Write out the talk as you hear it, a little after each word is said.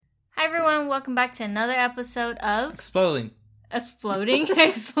welcome back to another episode of Exploding. Exploding?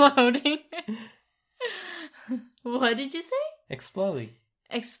 Exploding. What did you say? Exploding.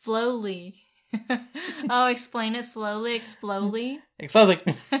 Explodely. Oh, explain it slowly. Explodely. Exploding.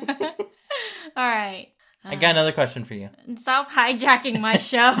 Alright. I got another question for you. Stop hijacking my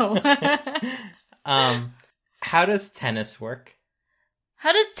show. How does tennis work?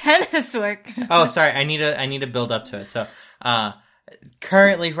 How does tennis work? Oh, sorry. I need to build up to it. So,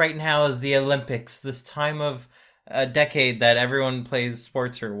 currently right now is the Olympics, this time of a decade that everyone plays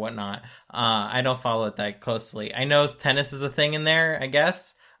sports or whatnot. I don't follow it that closely. I know tennis is a thing in there, I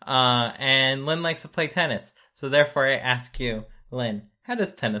guess. And Lynn likes to play tennis. So therefore I ask you, Lynn, how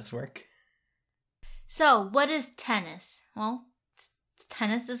does tennis work? So, what is tennis? Well,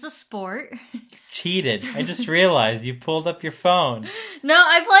 tennis is a sport. Cheated. I just realized you pulled up your phone. No,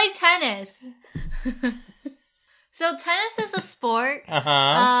 I play tennis. So tennis is a sport.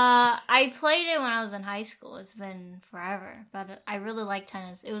 I played it when I was in high school. It's been forever, but I really like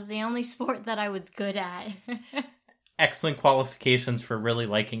tennis. It was the only sport that I was good at. Excellent qualifications for really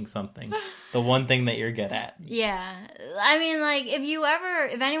liking something. The one thing that you're good at. Yeah. I mean, like,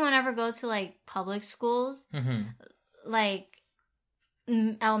 if anyone ever goes to, like, public schools, like,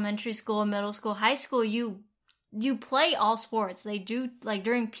 elementary school, middle school, high school, you play all sports. They do, like,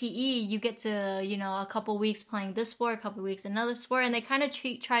 during PE, you get to, a couple weeks playing this sport, a couple weeks another sport, and they kind of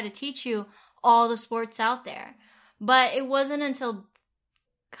try to teach you all the sports out there. But it wasn't until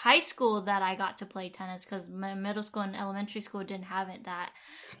high school that I got to play tennis, because my middle school and elementary school didn't have it that.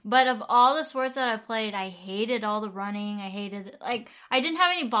 But of all the sports that I played, I hated all the running. I didn't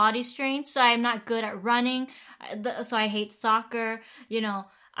have any body strength, so I'm not good at running. So I hate soccer,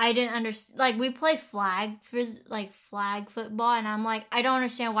 I didn't understand, like, we play flag football, and I'm like, I don't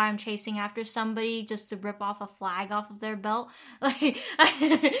understand why I'm chasing after somebody just to rip off a flag off of their belt. Like,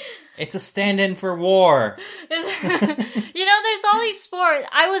 it's a stand-in for war. There's all these sports.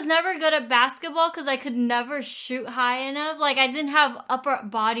 I was never good at basketball because I could never shoot high enough. Like, I didn't have upper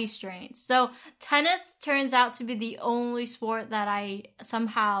body strength. So tennis turns out to be the only sport that I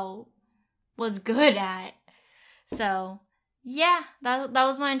somehow was good at. So yeah, that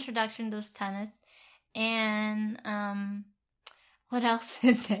was my introduction to tennis. And, what else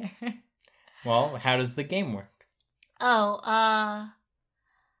is there? Well, how does the game work? So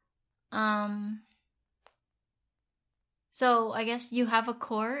I guess you have a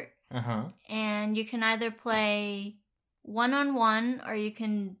court. And you can either play one-on-one, or you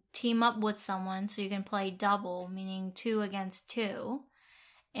can team up with someone, so you can play double, meaning 2 against 2.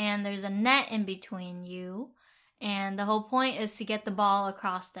 And there's a net in between you. And the whole point is to get the ball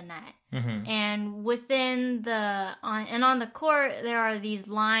across the net. And within on the court, there are these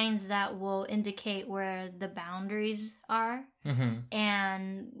lines that will indicate where the boundaries are.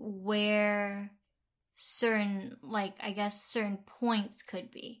 And where certain points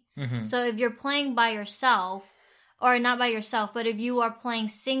could be. So if you're playing by yourself, or not by yourself, but if you are playing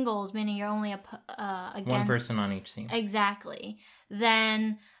singles, meaning you're only against one person on each team. Exactly.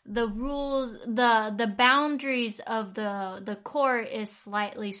 Then the rules, the boundaries of the court is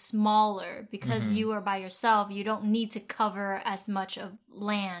slightly smaller because you are by yourself. You don't need to cover as much of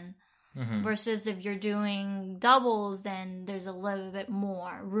land. Versus if you're doing doubles, then there's a little bit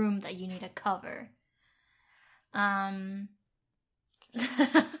more room that you need to cover. I'm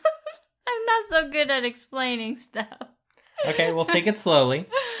not so good at explaining stuff. Okay, we'll take it slowly.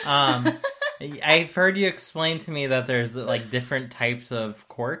 I've heard you explain to me that there's, like, different types of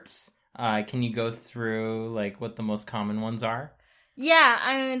courts. Can you go through, like, what the most common ones are? Yeah,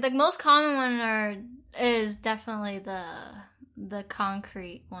 I mean, the most common one is definitely the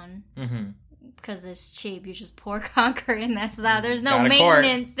concrete one. Because it's cheap. You just pour concrete and that's that. There's no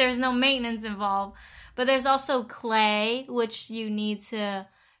maintenance. Court. There's no maintenance involved. But there's also clay, which you need to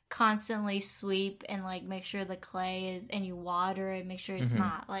constantly sweep and, like, make sure the clay is, and you water it, make sure it's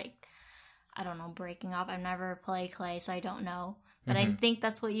not, like, I don't know, breaking off. I've never played clay, so I don't know. But I think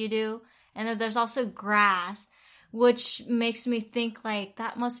that's what you do. And then there's also grass, which makes me think, like,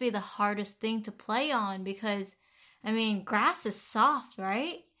 that must be the hardest thing to play on because, I mean, grass is soft,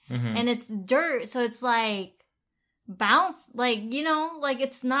 right? And it's dirt, so it's, like, bounce, like, like,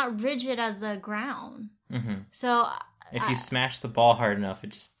 it's not rigid as the ground. So if you smash the ball hard enough, it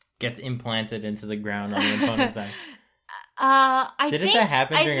just gets implanted into the ground on the opponent's side. Didn't that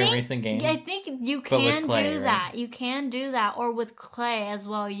happen during a recent game? I think you can clay, do right? that. You can do that, or with clay as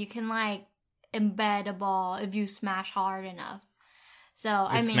well. You can, like, embed a ball if you smash hard enough. So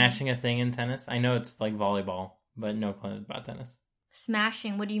Is smashing a thing in tennis? I know it's like volleyball, but no clue about tennis.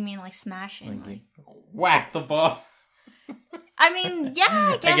 Smashing? What do you mean, like smashing? Like whack the ball. I mean,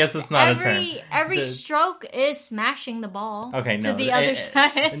 yeah, I guess it's not a term. Every stroke is smashing the ball to the other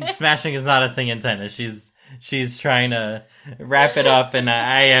side. Smashing is not a thing in tennis. She's trying to wrap it up, and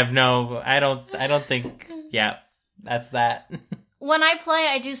I don't think, yeah, that's that. When I play,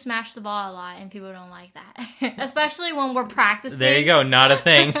 I do smash the ball a lot, and people don't like that. Especially when we're practicing. There you go, not a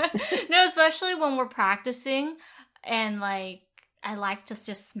thing. No, especially when we're practicing, and, like, I like to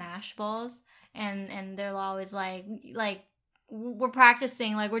just smash balls, and they're always like, we're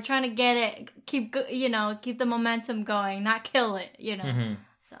practicing, like, we're trying to get it, keep the momentum going, not kill it, Mm-hmm.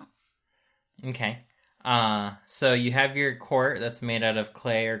 So. Okay. So you have your court that's made out of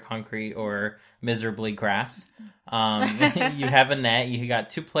clay or concrete or miserably grass. You have a net. You got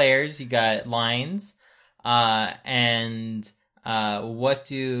 2 players. You got lines. And what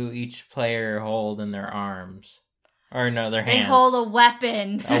do each player hold in their arms? Or no, their hands. They hold a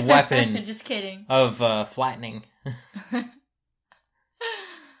weapon. A weapon. Just kidding. Of flattening.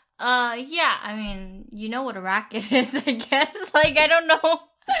 Yeah. I mean, you know what a racket is, I guess. Like, I don't know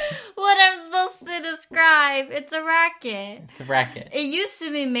what I'm supposed to describe. It's a racket. It's a racket. It used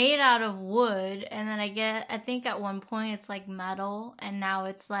to be made out of wood, and then I think at one point it's like metal, and now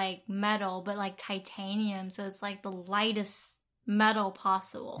it's like metal, but like titanium, so it's like the lightest metal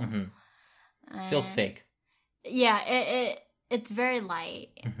possible. Mm-hmm. Feels fake. Yeah, it's very light.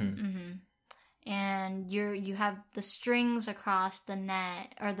 Mm-hmm. Mm-hmm. And you have the strings across the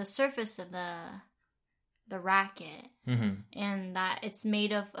net, or the surface of the racket. Mm-hmm. And that it's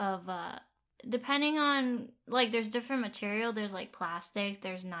made of depending on, like, there's different material. There's like plastic,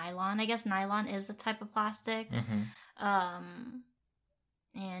 there's nylon. I guess nylon is a type of plastic. Mm-hmm.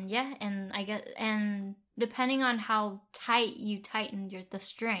 And yeah, and depending on how tight you tighten the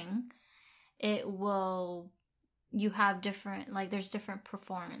string, you have different, like, there's different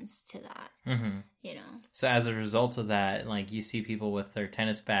performance to that. Mm-hmm. So as a result of that, like, you see people with their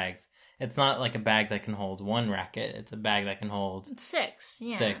tennis bags. It's not like a bag that can hold 1 racket. It's a bag that can hold 6.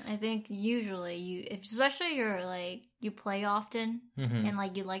 Yeah, 6. I think usually especially you're like, you play often, mm-hmm. and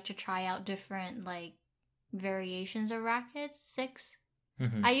like you like to try out different like variations of rackets. 6.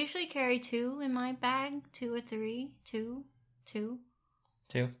 Mm-hmm. I usually carry 2 in my bag, 2 or 3, 2.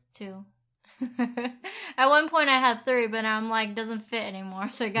 At one point I had 3, but now I'm like, doesn't fit anymore,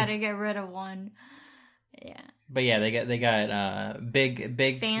 so I gotta get rid of 1. Yeah. But yeah, they got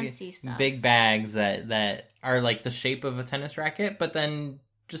big fancy stuff, big bags that are like the shape of a tennis racket, but then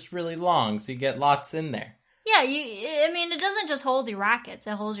just really long, so you get lots in there. Yeah, I mean, it doesn't just hold your rackets.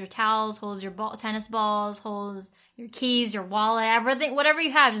 It holds your towels, holds your tennis balls, holds your keys, your wallet, everything, whatever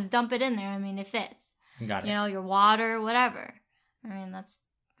you have, just dump it in there. I mean, it fits. Got it. Your water, whatever. I mean, that's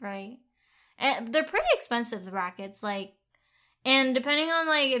right. And they're pretty expensive, the rackets, like. And depending on,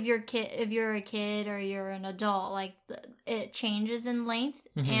 like, if you're a kid or you're an adult, like, it changes in length.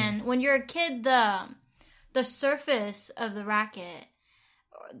 Mm-hmm. And when you're a kid, the surface of the racket,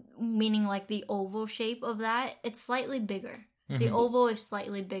 meaning like the oval shape of that, it's slightly bigger. Mm-hmm. The oval is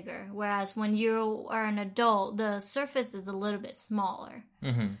slightly bigger, whereas when you are an adult, the surface is a little bit smaller.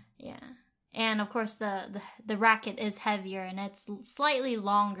 Mm-hmm. Yeah. And of course, the racket is heavier, and it's slightly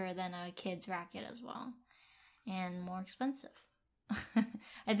longer than a kid's racket as well, and more expensive.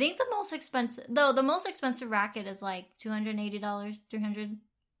 I think the most expensive racket is like $280, $300,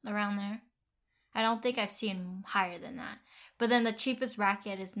 around there. I don't think I've seen higher than that. But then the cheapest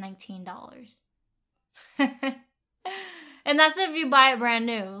racket is $19. And that's if you buy it brand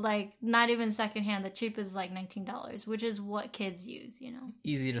new, like not even secondhand. The cheapest is like $19, which is what kids use,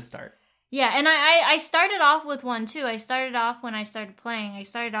 Easy to start. Yeah, and I started off with one too. I started off when I started playing. I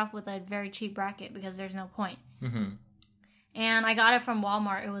started off with a very cheap racket because there's no point. Mm-hmm. And I got it from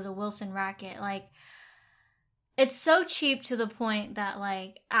Walmart. It was a Wilson racket. Like, it's so cheap to the point that,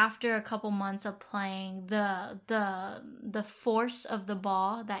 like, after a couple months of playing, the force of the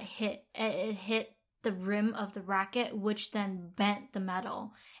ball that hit the rim of the racket, which then bent the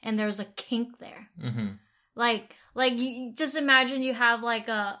metal, and there's a kink there. Mm-hmm. Like you just imagine you have like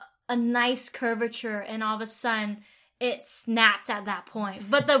a nice curvature, and all of a sudden it snapped at that point,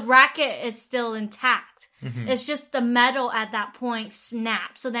 but the racket is still intact. Mm-hmm. It's just the metal at that point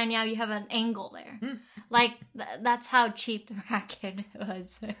snapped. So then now you have an angle there. Mm. Like, that's how cheap the racket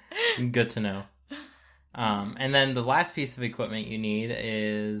was. Good to know. And then the last piece of equipment you need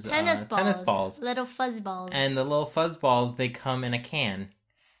is tennis balls. Little fuzz balls. And the little fuzz balls, they come in a can.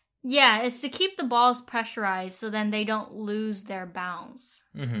 Yeah, it's to keep the balls pressurized so then they don't lose their bounce.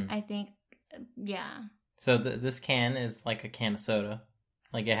 Mm-hmm. I think, yeah. So this can is like a can of soda.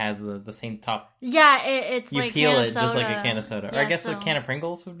 Like it has the same top. Yeah, it's you like peel it soda. just like a can of soda. Yeah, or I guess a can of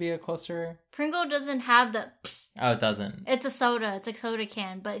Pringles would be a closer. Pringle doesn't have the. Psst. Oh, it doesn't. It's a soda. It's a soda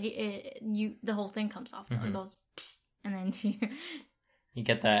can, but the whole thing comes off. It goes, psst, and then you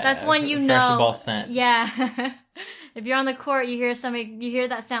get that. That's when you fresh know. Ball scent. Yeah, if you're on the court, you hear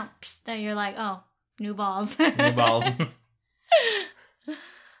that sound, psst, then you're like, oh, new balls. New balls.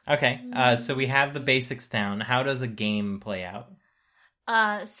 Okay, so we have the basics down. How does a game play out?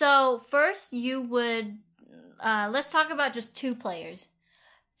 So first you would, let's talk about just 2 players.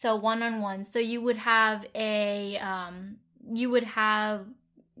 So 1-on-1. So you would have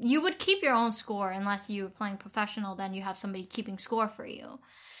you would keep your own score unless you were playing professional, then you have somebody keeping score for you.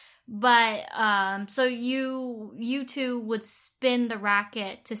 But, so you 2 would spin the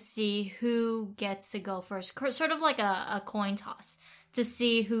racket to see who gets to go first. Sort of like a coin toss to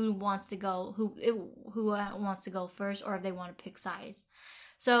see who wants to go, who wants to go first, or if they want to pick sides.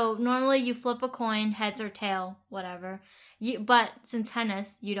 So normally you flip a coin, heads or tail, whatever. But since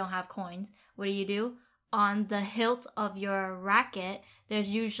tennis, you don't have coins. What do? On the hilt of your racket, there's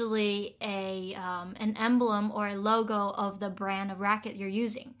usually an emblem or a logo of the brand of racket you're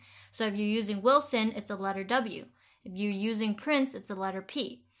using. So if you're using Wilson, it's a letter W. If you're using Prince, it's a letter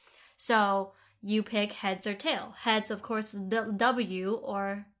P. So you pick heads or tail. Heads, of course, the W,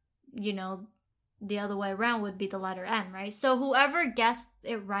 or, the other way around would be the letter N, right? So whoever guessed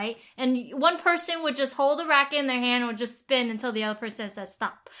it right, and one person would just hold the racket in their hand and would just spin until the other person says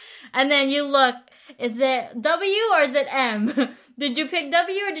stop. And then you look, is it W or is it M? Did you pick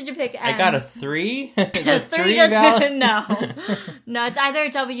W or did you pick M? I got a 3. Is it 3 doesn't, no. No, it's either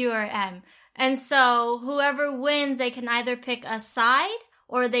W or M. And so whoever wins, they can either pick a side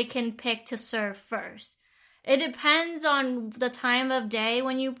or they can pick to serve first. It depends on the time of day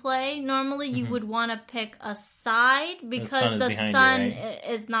when you play. Normally, you would want to pick a side because the sun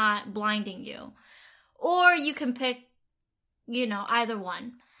is not blinding you. Or you can pick, either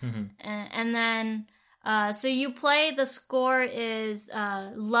one. And then, so you play, the score is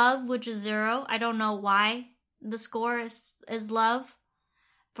love, which is 0. I don't know why the score is love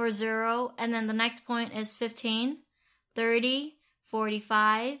for 0. And then the next point is 15, 30,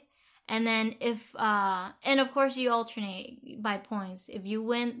 45. And then and of course you alternate by points. If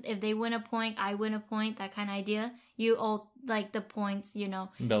they win a point, I win a point, that kind of idea. You all like the points,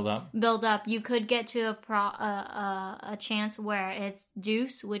 build up. You could get to a chance where it's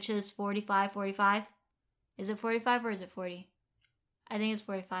deuce, which is 45. Is it 45 or is it 40? I think it's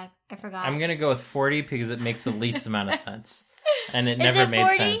 45. I forgot. I'm gonna go with 40 because it makes the least amount of sense. And it never Is it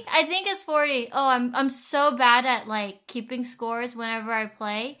 40? made sense. I think it's 40. Oh, I'm so bad at keeping scores whenever I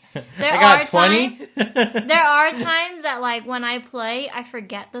play. I got 20. There are times that when I play, I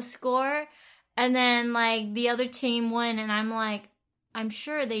forget the score, and then the other team win, and I'm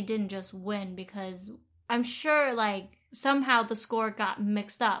sure they didn't just win because I'm sure somehow the score got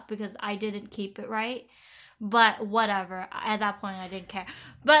mixed up because I didn't keep it right. But whatever. At that point, I didn't care.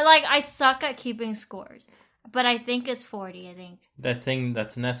 But I suck at keeping scores. But I think it's 40, I think. The thing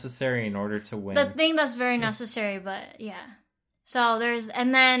that's necessary in order to win. The thing that's very necessary, but yeah. So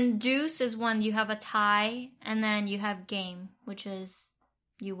and then deuce is when you have a tie, and then you have game, which is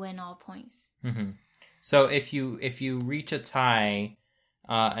you win all points. So if you reach a tie,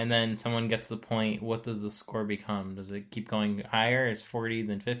 and then someone gets the point, what does the score become? Does it keep going higher? It's 40,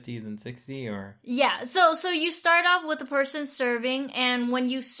 then 50, then 60, or? Yeah, so you start off with the person serving, and when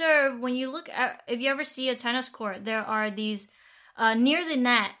you serve, when you look at, if you ever see a tennis court, there are these, near the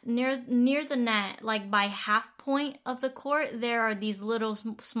net, by half point of the court, there are these little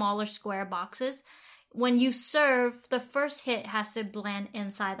smaller square boxes. When you serve, the first hit has to land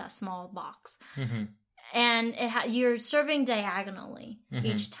inside that small box. And you're serving diagonally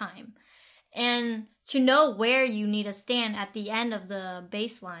each time. And to know where you need to stand at the end of the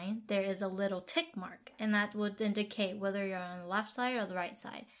baseline, there is a little tick mark. And that would indicate whether you're on the left side or the right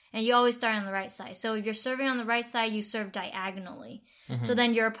side. And you always start on the right side. So if you're serving on the right side, you serve diagonally. So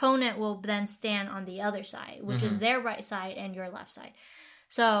then your opponent will then stand on the other side, which is their right side and your left side.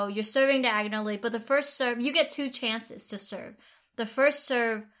 So you're serving diagonally. But the first serve, you get 2 chances to serve. The first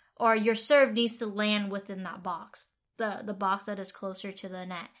serve, or your serve, needs to land within that box, the box that is closer to the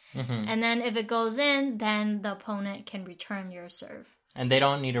net. And then if it goes in, then the opponent can return your serve. And they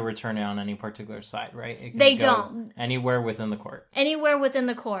don't need to return it on any particular side, right? It can they go don't. Anywhere within the court. Anywhere within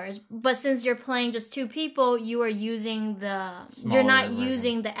the court. But since you're playing just 2 people, you are using you're not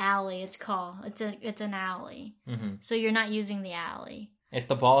using the alley, it's called. It's an alley. So you're not using the alley. If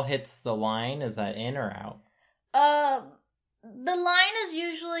the ball hits the line, is that in or out? The line is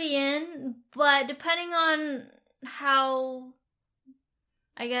usually in, but depending on how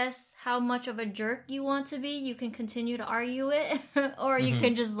I guess, how much of a jerk you want to be. You can continue to argue it, or you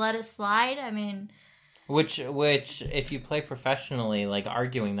can just let it slide. I mean, which, if you play professionally, like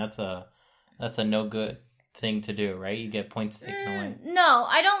arguing, that's a no good thing to do, right? You get points taken away. No,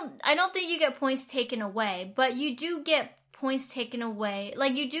 I don't think you get points taken away, but you do get points taken away.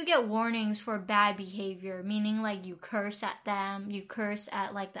 Like, you do get warnings for bad behavior, meaning like you curse at them, you curse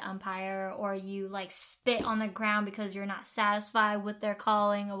at like the umpire, or you like spit on the ground because you're not satisfied with their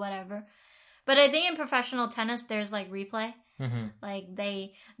calling or whatever. But I think in professional tennis there's like replay. Like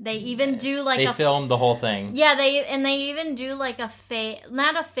they even do like they film the whole thing. Yeah, they even do like a fake,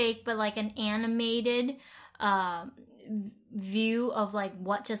 not a fake, but like an animated view of like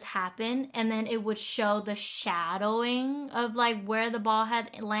what just happened, and then it would show the shadowing of like where the ball had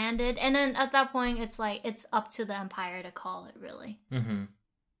landed, and then at that point it's like it's up to the umpire to call it, really.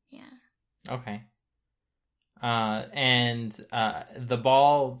 Yeah. Okay. And the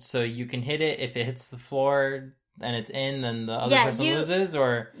ball, so you can hit it if it hits the floor and it's in, then the other person loses,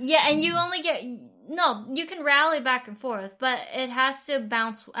 or and you only get you can rally back and forth, but it has to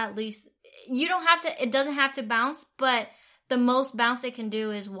bounce at least. You don't have to. It doesn't have to bounce, but the most bounce it can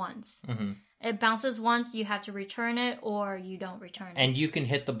do is once. It bounces once, you have to return it, or you don't return it. And you can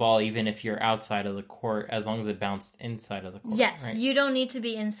hit the ball even if you're outside of the court, as long as it bounced inside of the court. Yes, right? You don't need to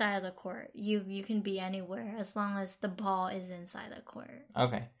be inside of the court. You can be anywhere as long as the ball is inside the court.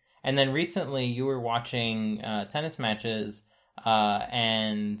 Okay. And then recently you were watching tennis matches,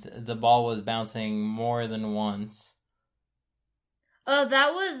 and the ball was bouncing more than once. Oh,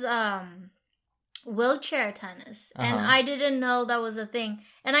 that was wheelchair tennis, and I didn't know that was a thing.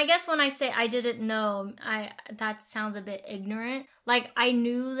 And I guess when I say I didn't know, that sounds a bit ignorant. Like, I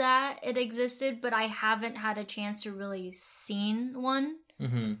knew that it existed, but I haven't had a chance to really seen one,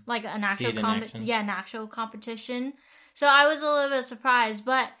 like an actual an actual competition. So I was a little bit surprised,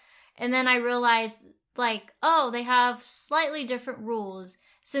 and then I realized, like, oh, they have slightly different rules.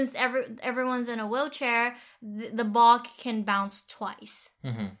 Since everyone's in a wheelchair, the ball can bounce twice.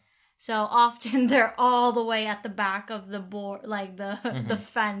 So often they're all the way at the back of the board, like the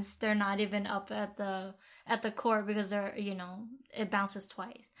fence. They're not even up at the court because they're, it bounces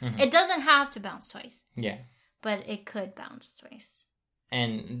twice. It doesn't have to bounce twice. Yeah. But it could bounce twice.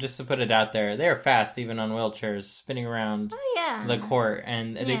 And just to put it out there, they're fast even on wheelchairs, spinning around the court,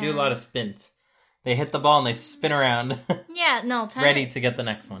 and they do a lot of spins. They hit the ball and they spin around. Ready to get the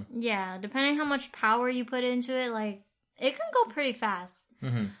next one. Yeah, depending how much power you put into it, like, it can go pretty fast.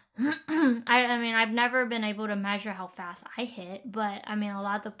 I mean, I've never been able to measure how fast I hit, but I mean, a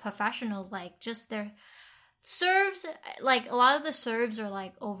lot of the professionals, like, just their serves, like, a lot of the serves are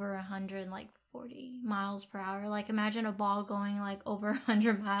like over 140 miles per hour. Like, imagine a ball going like over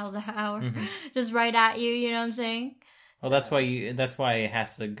 100 miles an hour, just right at you. You know what I'm saying? Well, that's why it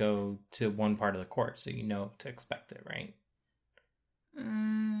has to go to one part of the court, so you know to expect it, right?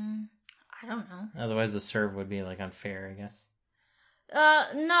 I don't know. Otherwise, the serve would be like unfair, I guess.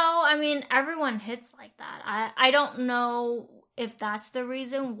 No, I mean, everyone hits like that. I don't know if that's the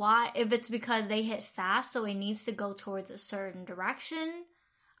reason why, if it's because they hit fast, so it needs to go towards a certain direction.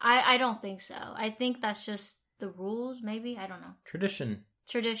 I don't think so. I think that's just the rules, maybe. I don't know. Tradition.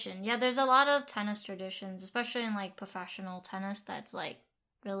 Yeah, there's a lot of tennis traditions, especially in like professional tennis, that's like,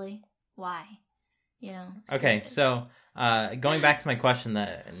 really? Why? Okay, so going back to my question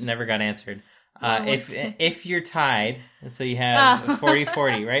that never got answered. If you're tied, so you have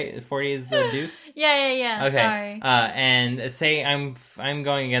 40-40, right? 40 is the deuce? Yeah. Okay. Sorry. And say I'm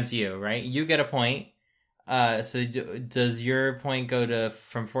going against you, right? You get a point. So does your point go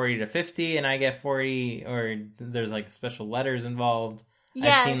from 40 to 50 and I get 40, or there's like special letters involved?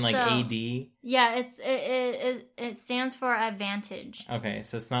 Yeah, I've seen like AD. Yeah, it stands for advantage. Okay,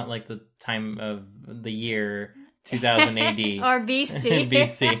 so it's not like the time of the year 2000 AD or BC.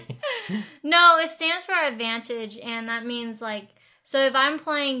 BC. No, it stands for advantage, and that means like, so if I'm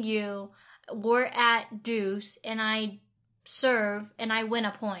playing you, we're at deuce, and I serve and I win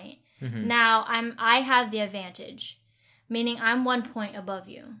a point. Now I have the advantage, meaning I'm 1 point above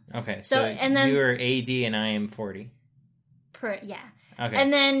you. Okay, so and then you're AD and I am 40. Yeah. Okay.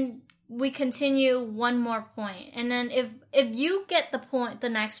 And then we continue one more point. And then if you get the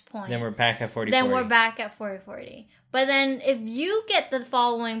next point, then we're back at 40-40. Then we're back at 40-40. But then if you get the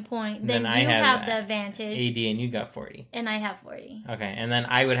following point, then you have the advantage. AD and you got 40. And I have 40. Okay, and then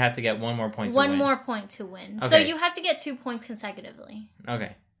I would have to get one more point to win. One more point to win. Okay. So you have to get 2 points consecutively.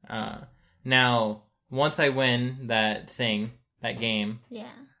 Okay. Now, once I win that game,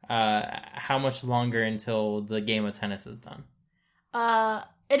 how much longer until the game of tennis is done?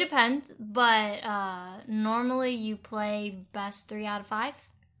 It depends, but normally you play best 3 out of 5.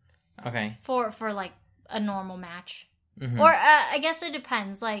 Okay. For like a normal match. Mm-hmm. Or I guess it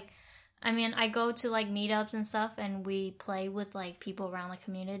depends. Like, I mean, I go to like meetups and stuff, and we play with like people around the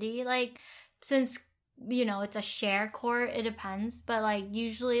community. Like, since it's a share court, it depends. But like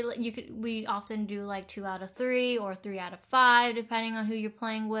usually, we often do like 2 out of 3 or 3 out of 5, depending on who you're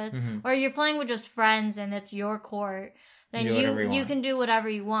playing with. Mm-hmm. Or you're playing with just friends, and it's your court. Then you can do whatever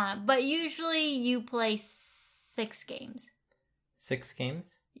you want. But usually, you play 6 games. 6 games?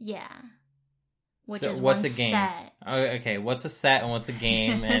 Yeah. Which so is what's one a game? set. Oh, okay, what's a set and what's a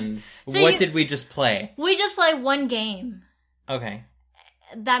game? And what did we just play? We just play one game. Okay.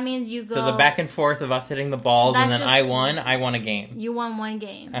 That means you go... So the back and forth of us hitting the balls, and then I won a game. You won one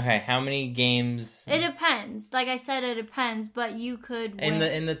game. Okay, how many games? It depends. Like I said, it depends, but you could win.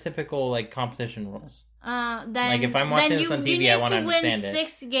 In the typical, like, competition rules. Then, like, if I'm watching this on TV, I want to understand it. You need to win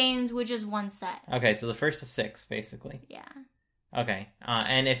 6 games, which is one set. Okay, so the first is 6, basically. Yeah. Okay,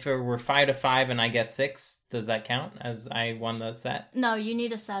 and if it were 5 to 5 and I get 6, does that count as I won the set? No, you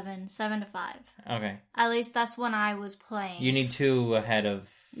need a 7 to 5. Okay. At least that's when I was playing. You need 2 ahead of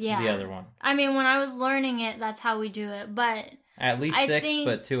the other one. I mean, when I was learning it, that's how we do it, but... At least 6,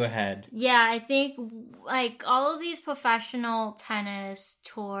 but 2 ahead. Yeah, I think, like, all of these professional tennis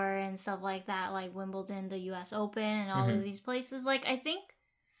tour and stuff like that, like Wimbledon, the US Open, and all of these places, like, I think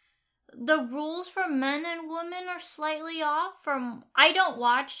the rules for men and women are slightly off from... I don't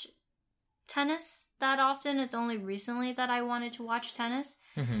watch tennis that often. It's only recently that I wanted to watch tennis.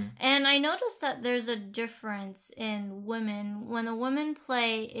 Mm-hmm. And I noticed that there's a difference in women. When the women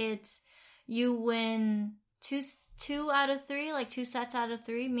play, it's you win two out of 3, like 2 sets out of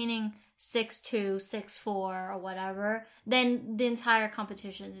 3, meaning 6-2, 6-4, or whatever. Then the entire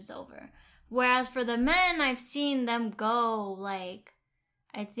competition is over. Whereas for the men, I've seen them go, like,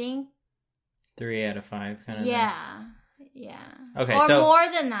 I think... 3 out of 5, kind of. Yeah. Okay, or so more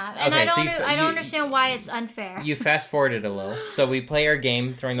than that, and okay, I don't understand why it's unfair. You fast forwarded a little, so we play our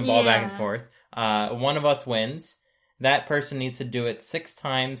game, throwing the ball back and forth. One of us wins. That person needs to do it 6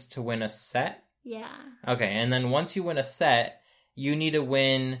 times to win a set. Yeah. Okay, and then once you win a set, you need to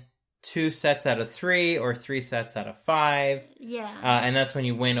win 2 sets out of 3 or 3 sets out of 5. Yeah. And that's when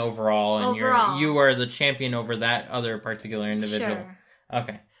you win overall, and you are the champion over that other particular individual. Sure.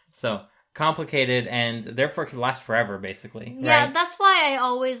 Okay, so complicated and therefore could last forever, basically. Yeah, right? That's why I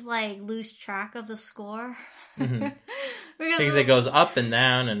always like lose track of the score. Mm-hmm. Because it goes up and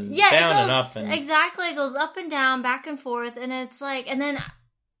down and down and up. And... Exactly, it goes up and down, back and forth, and it's like, and then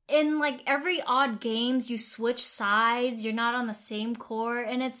in like every odd games, you switch sides, you're not on the same court,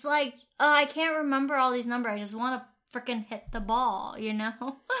 and it's like, I can't remember all these numbers, I just want to freaking hit the ball, you know?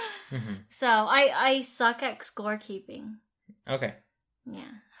 Mm-hmm. So I suck at scorekeeping. Okay.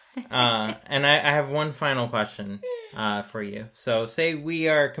 Yeah. And I have one final question for you. So say we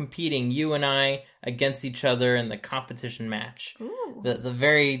are competing, you and I, against each other in the competition match. Ooh. The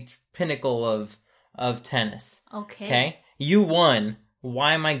very pinnacle of tennis. Okay. You won.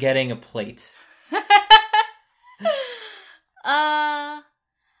 Why am I getting a plate? Let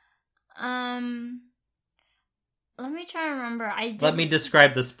me try and remember. Let me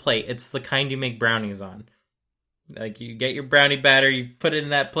describe this plate. It's the kind you make brownies on. Like, you get your brownie batter, you put it in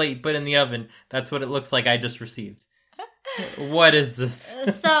that plate, you put it in the oven. That's what it looks like I just received. What is this?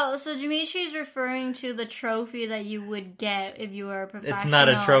 So Dimitri's referring to the trophy that you would get if you were a professional... It's not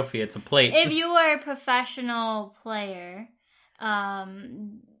a trophy, it's a plate. If you were a professional player,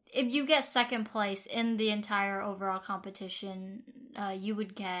 if you get second place in the entire overall competition, you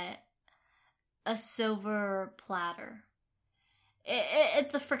would get a silver platter.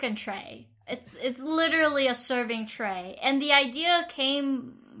 It's a freaking tray. It's literally a serving tray. And the idea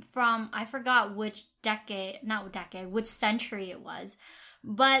came from, I forgot which which century it was.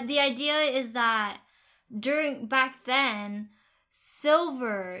 But the idea is that back then,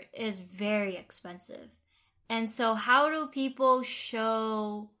 silver is very expensive. And so how do people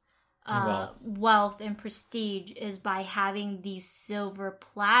show wealth and prestige is by having these silver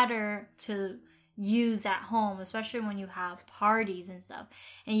platter to use at home, especially when you have parties and stuff,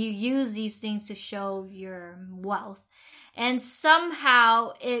 and you use these things to show your wealth. And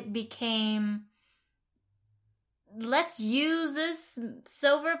somehow it became, let's use this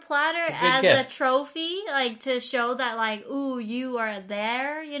silver platter as a trophy, like to show that, like, ooh, you are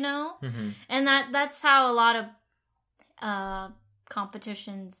there, you know? Mm-hmm. And that's how a lot of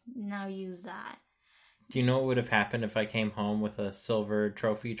competitions now use that. Do you know what would have happened if I came home with a silver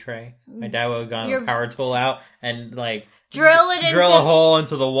trophy tray? My dad would have gotten a power tool out and, like, drill a hole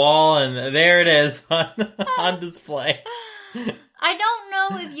into the wall, and there it is on display. I don't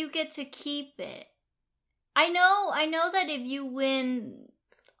know if you get to keep it. I know that if you win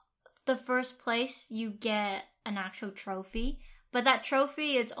the first place, you get an actual trophy, but that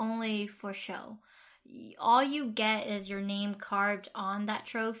trophy is only for show. All you get is your name carved on that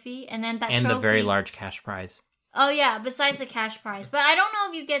trophy, and then that and trophy... the very large cash prize. Oh yeah, besides the cash prize. But I don't know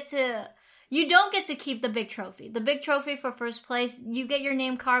if you get to... You don't get to keep the big trophy. The big trophy for first place, you get your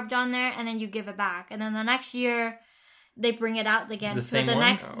name carved on there, and then you give it back. And then the next year, they bring it out again. The same for the one?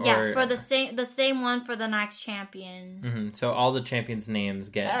 next, yeah, for the same one for the next champion. Mm-hmm. So all the champions' names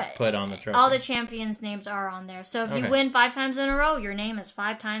get put on the trophy. All the champions' names are on there. So if you win 5 times in a row, your name is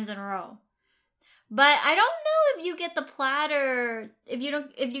 5 times in a row. But I don't know if you get the platter, if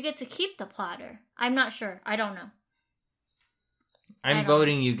you get to keep the platter. I'm not sure. I don't know. I'm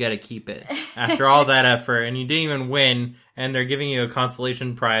voting you get to keep it. After all that effort, and you didn't even win, and they're giving you a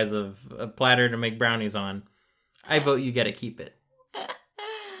consolation prize of a platter to make brownies on. I vote you get to keep it.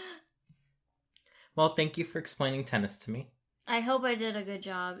 Well, thank you for explaining tennis to me. I hope I did a good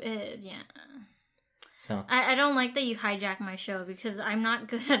job. Yeah. So I don't like that you hijack my show because I'm not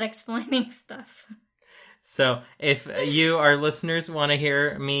good at explaining stuff. So if you, our listeners, want to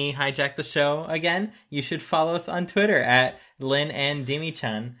hear me hijack the show again, you should follow us on Twitter at Lin and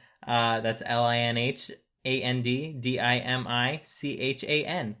Dimi-chan. That's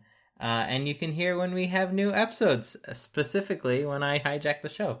LINHANDDIMICHAN. And you can hear when we have new episodes, specifically when I hijack the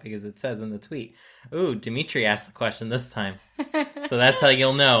show, because it says in the tweet, ooh, Dimitri asked the question this time. So that's how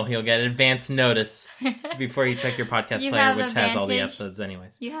you'll know. You'll get advance notice before you check your podcast player, which has all the episodes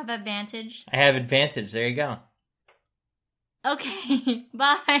anyways. You have advantage? I have advantage. There you go. Okay.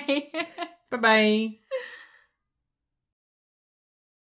 Bye. Bye-bye.